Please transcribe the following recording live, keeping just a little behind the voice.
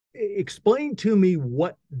Explain to me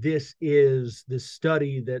what this is, this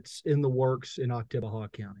study that's in the works in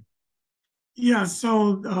Oktibbeha County. Yeah,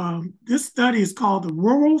 so this study is called the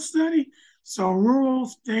Rural Study. So rural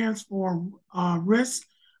stands for Risk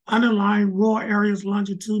Underlying Rural Areas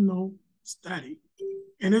Longitudinal Study.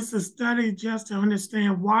 And it's a study just to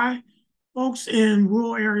understand why folks in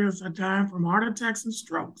rural areas are dying from heart attacks and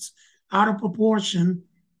strokes out of proportion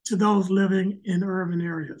to those living in urban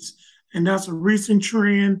areas. And that's a recent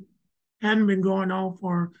trend, hadn't been going on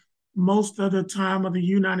for most of the time of the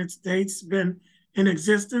United States, been in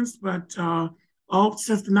existence, but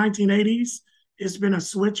since the 1980s, it's been a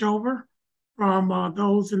switch over from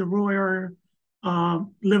those in the rural area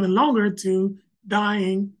living longer to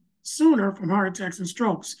dying sooner from heart attacks and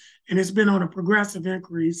strokes. And it's been on a progressive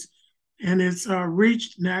increase, and it's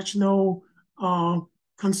reached national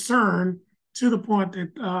concern to the point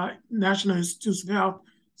that National Institutes of Health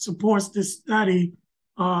supports this study,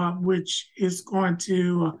 which is going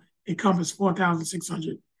to encompass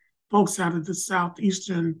 4,600 folks out of the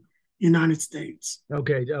southeastern United States.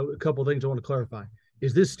 Okay, a couple of things I want to clarify.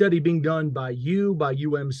 Is this study being done by you, by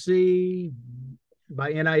UMC,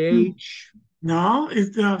 by NIH? No,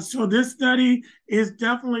 so this study is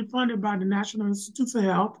definitely funded by the National Institutes of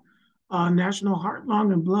Health, National Heart,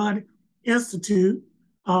 Lung, and Blood Institute,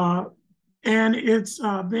 uh, and it's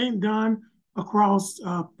being done across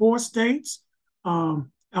four states: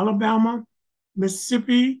 Alabama,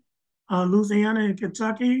 Mississippi, Louisiana, and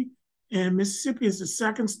Kentucky. And Mississippi is the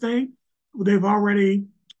second state. They've already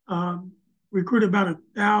uh, recruited about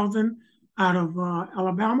 1,000 out of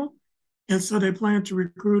Alabama. And so they plan to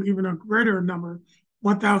recruit even a greater number,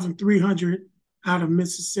 1,300 out of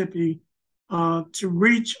Mississippi, to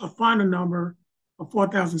reach a final number of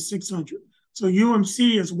 4,600. So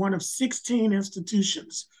UMC is one of 16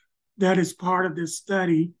 institutions that is part of this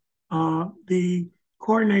study. The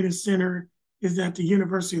coordinating center is at the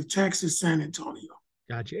University of Texas, San Antonio.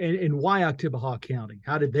 Gotcha. And why Oktibbeha County?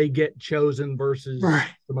 How did they get chosen versus Right.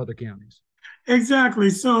 some other counties? Exactly.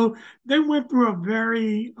 So they went through a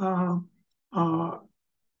very uh,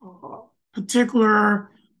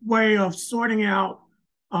 particular way of sorting out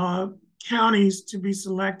uh, counties to be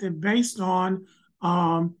selected based on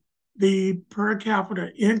the per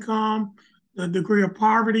capita income, the degree of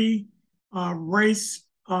poverty, race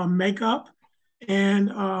makeup,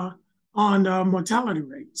 and on mortality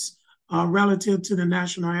rates relative to the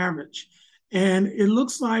national average. And it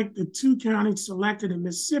looks like the two counties selected in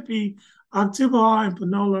Mississippi, Oktibbeha and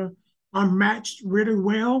Panola, are matched really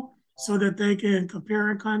well so that they can compare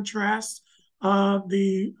and contrast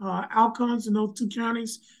the outcomes in those two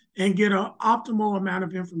counties and get an optimal amount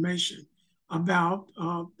of information about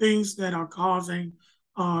things that are causing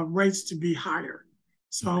rates to be higher. Okay.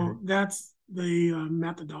 So that's the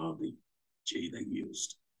methodology they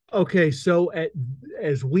used. Okay, so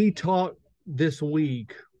as we talk this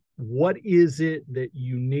week, what is it that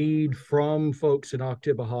you need from folks in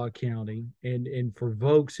Oktibbeha County? And for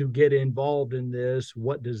folks who get involved in this,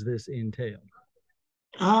 what does this entail?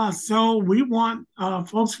 So we want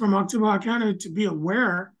folks from Oktibbeha County to be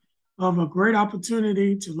aware of a great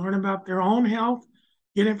opportunity to learn about their own health,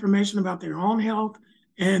 get information about their own health,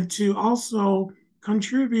 and to also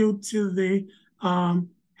contribute to the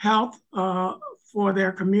health for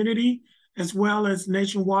their community as well as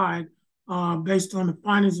nationwide, based on the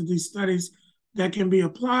findings of these studies that can be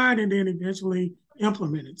applied and then eventually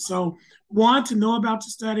implemented. So, want to know about the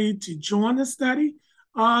study, to join the study,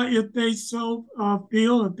 if they so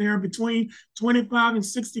feel, if they're between 25 and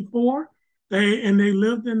 64, they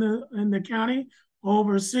lived in the county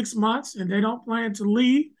over 6 months and they don't plan to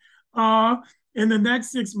leave uh, in the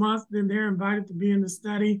next 6 months, then they're invited to be in the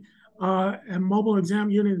study. A mobile exam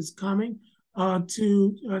unit is coming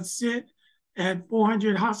to sit at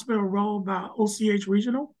 400 Hospital Road by OCH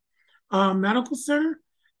Regional Medical Center,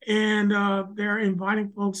 and they're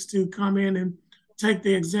inviting folks to come in and take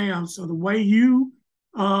the exam. So the way you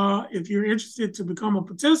if you're interested to become a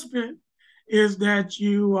participant, is that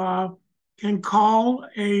you can call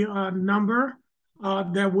a number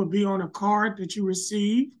that will be on a card that you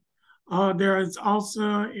receive. There is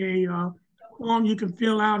also a form you can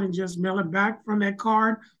fill out and just mail it back from that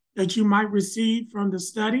card that you might receive from the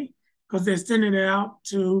study, because they're sending it out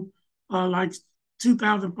to like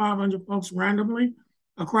 2,500 folks randomly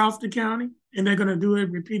across the county, and they're going to do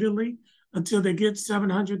it repeatedly until they get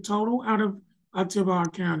 700 total out of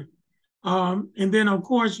Oktibbeha County. And then, of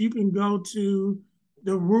course, you can go to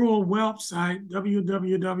the rural website,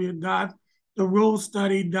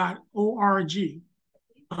 www.theruralstudy.org,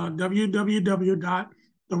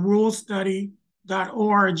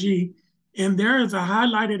 www.theruralstudy.org. And there is a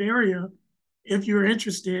highlighted area if you're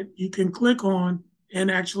interested, you can click on and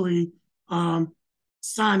actually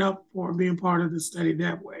sign up for being part of the study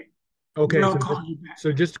that way. Okay, They'll call you back.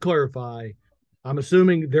 so just to clarify, I'm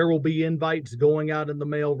assuming there will be invites going out in the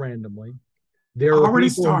mail randomly. There are Already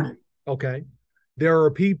people started. okay. There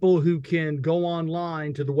are people who can go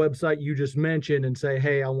online to the website you just mentioned and say,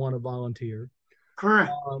 "Hey, I want to volunteer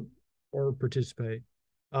Correct. or participate."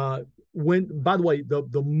 When, by the way,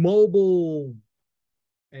 the mobile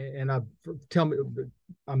and I tell me,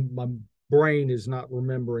 my brain is not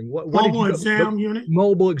remembering what did Mobile you the exam unit.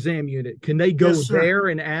 mobile exam unit? Can they go Yes, sir. there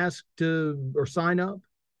and ask to or sign up?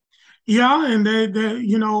 Yeah, and they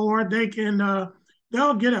or they can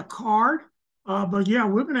they'll get a card. But yeah,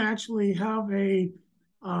 we're going to actually have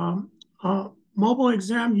um, a mobile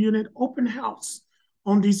exam unit open house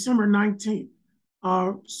on December 19th,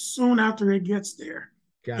 soon after it gets there.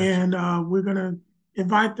 Gotcha. And we're going to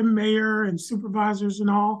invite the mayor and supervisors and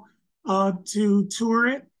all to tour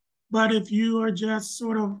it. But if you are just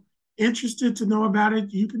sort of interested to know about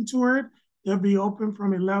it, you can tour it. They'll be open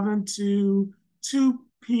from 11 to 2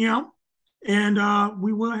 p.m. And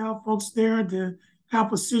we will have folks there to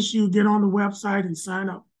help assist you get on the website and sign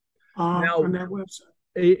up Now, from that website.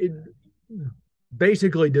 it,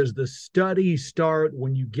 basically, does the study start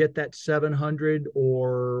when you get that 700,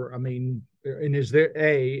 or I mean, and is there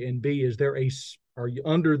A and B? Is there are you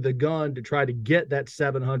under the gun to try to get that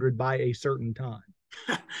 700 by a certain time?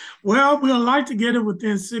 Well, we'd like to get it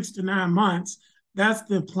within 6 to 9 months. That's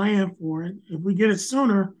the plan for it. If we get it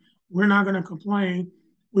sooner, we're not going to complain.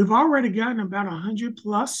 We've already gotten about 100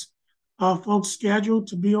 plus folks scheduled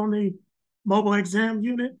to be on the mobile exam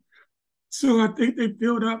unit. So I think they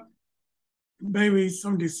filled up maybe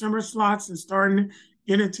some December slots and starting to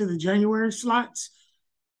get into the January slots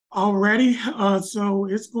already. So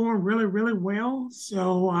it's going really, really well.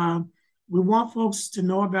 So we want folks to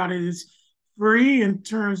know about it. It's free in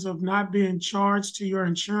terms of not being charged to your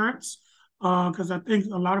insurance, because I think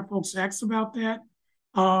a lot of folks ask about that.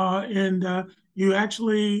 And you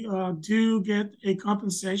actually do get a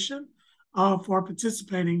compensation for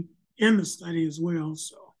participating in the study as well.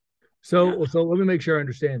 So, yeah. So let me make sure I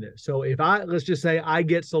understand this. So if let's just say I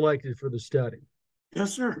get selected for the study,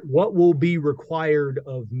 Yes, sir. what will be required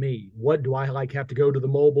of me? What do I like have to go to the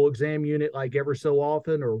mobile exam unit like ever so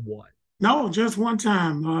often or what? No, just one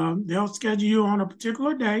time. They'll schedule you on a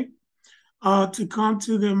particular day to come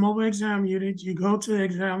to the mobile exam unit. You go to the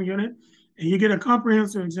exam unit and you get a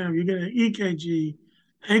comprehensive exam. You get an EKG,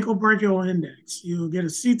 ankle brachial index. You'll get a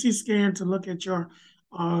CT scan to look at your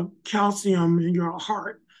calcium in your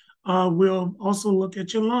heart. We'll also look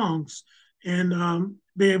at your lungs and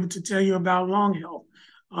be able to tell you about lung health.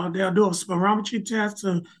 They'll do a spirometry test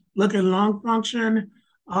to look at lung function.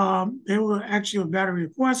 They will ask you a battery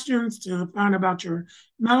of questions to find about your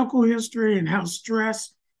medical history and how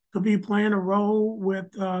stress could be playing a role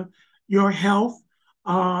with your health.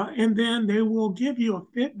 And then they will give you a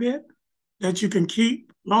Fitbit that you can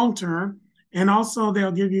keep long term. And also,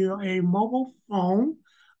 they'll give you a mobile phone,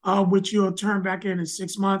 which you'll turn back in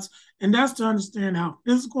 6 months. And that's to understand how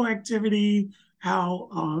physical activity,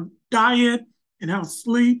 how diet, and how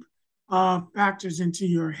sleep factors into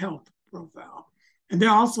your health profile. And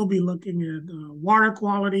they'll also be looking at water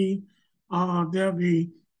quality. They'll be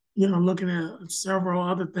looking at several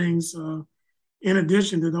other things in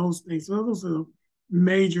addition to those things. So those are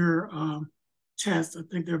major tests I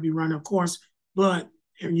think they'll be running. Of course, blood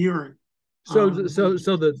and urine. So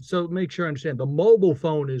make sure I understand. The mobile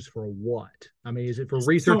phone is for what? I mean, is it for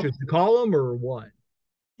researchers to call them or what?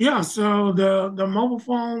 Yeah, so the mobile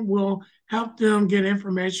phone will help them get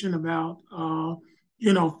information about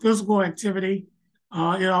physical activity.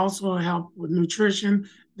 It also help with nutrition.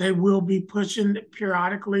 They will be pushing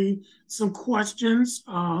periodically some questions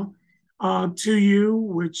to you,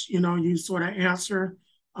 which you sort of answer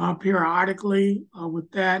periodically with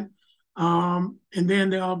that. And then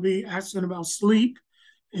they'll be asking about sleep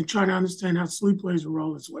and trying to understand how sleep plays a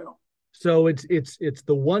role as well. So it's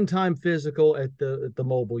the one-time physical at the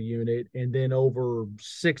mobile unit, and then over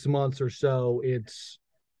 6 months or so, it's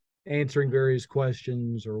answering various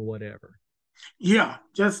questions or whatever. Yeah,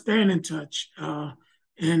 just staying in touch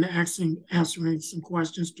and answering some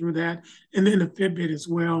questions through that, and then the Fitbit as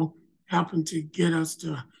well, helping to get us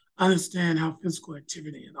to understand how physical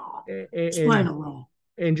activity and all is playing a role.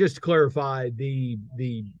 And just to clarify,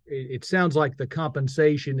 it sounds like the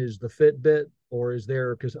compensation is the Fitbit, or is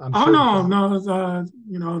there? Because I'm Oh sure. no,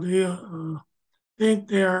 they think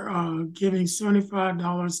they're giving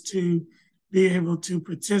 $75 to be able to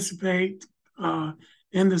participate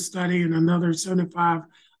in the study, and another 75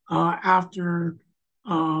 after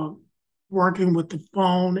working with the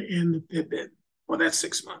phone and the Fitbit for that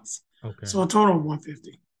 6 months. Okay. So a total of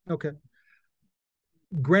 150. Okay.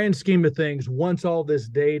 Grand scheme of things, once all this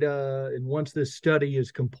data and once this study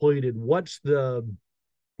is completed,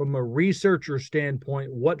 from a researcher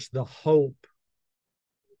standpoint, what's the hope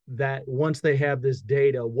that once they have this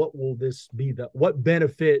data, what will this be what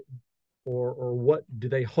benefit or what do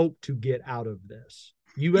they hope to get out of this?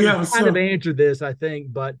 You kind of answered this, I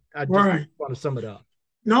think, but I just want to sum it up.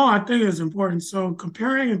 No, I think it's important. So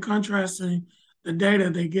comparing and contrasting the data,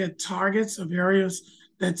 they get targets of areas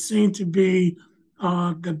that seem to be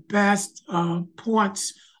the best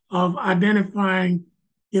points of identifying,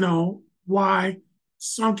 why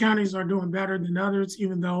some counties are doing better than others,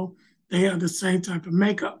 even though they have the same type of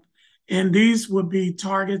makeup. And these would be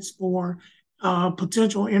targets for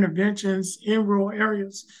potential interventions in rural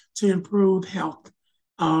areas to improve health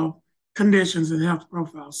conditions and health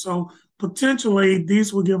profiles. So potentially,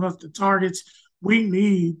 these will give us the targets we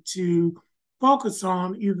need to focus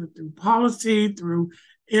on either through policy, through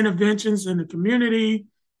interventions in the community,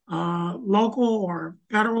 local or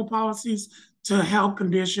federal policies to help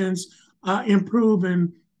conditions improve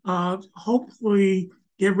and hopefully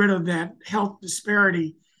get rid of that health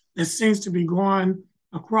disparity that seems to be growing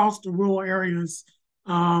across the rural areas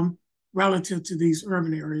relative to these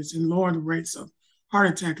urban areas and lower the rates of heart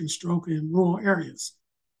attack and stroke in rural areas.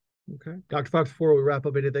 Okay. Dr. Fox, before we wrap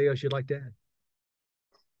up, anything else you'd like to add?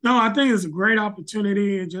 No, I think it's a great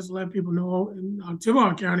opportunity and just let people know in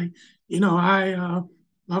Oktibbeha County,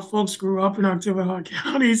 my folks grew up in Oktibbeha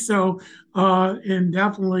County, so and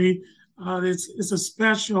definitely it's a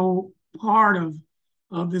special part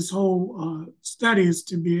of this whole study is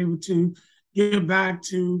to be able to give back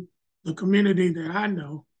to the community that I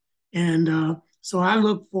know, and so I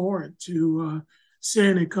look forward to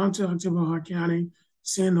seeing it come to Oktibbeha County,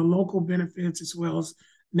 seeing the local benefits as well as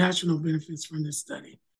national benefits from this study.